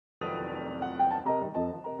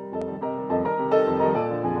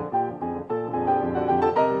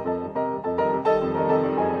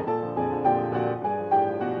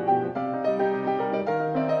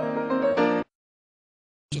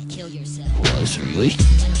really?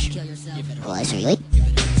 Was really?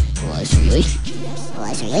 Was really?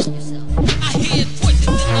 Was really? I hear voices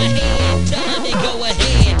in my head telling me go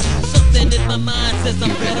ahead. Something in my mind says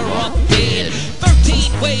I'm better off dead.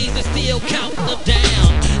 13 ways to still count them down.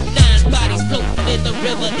 9 bodies floating in the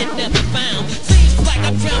river it never found. Seems like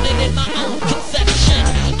I'm drowning in my own conception.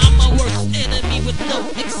 I'm my worst enemy with no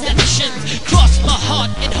exceptions. Cross my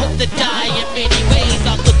heart and hope to die in many ways.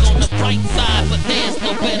 I look on the bright side, but there's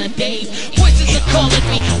no better days. Voices are calling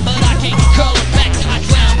me, but I can't call them.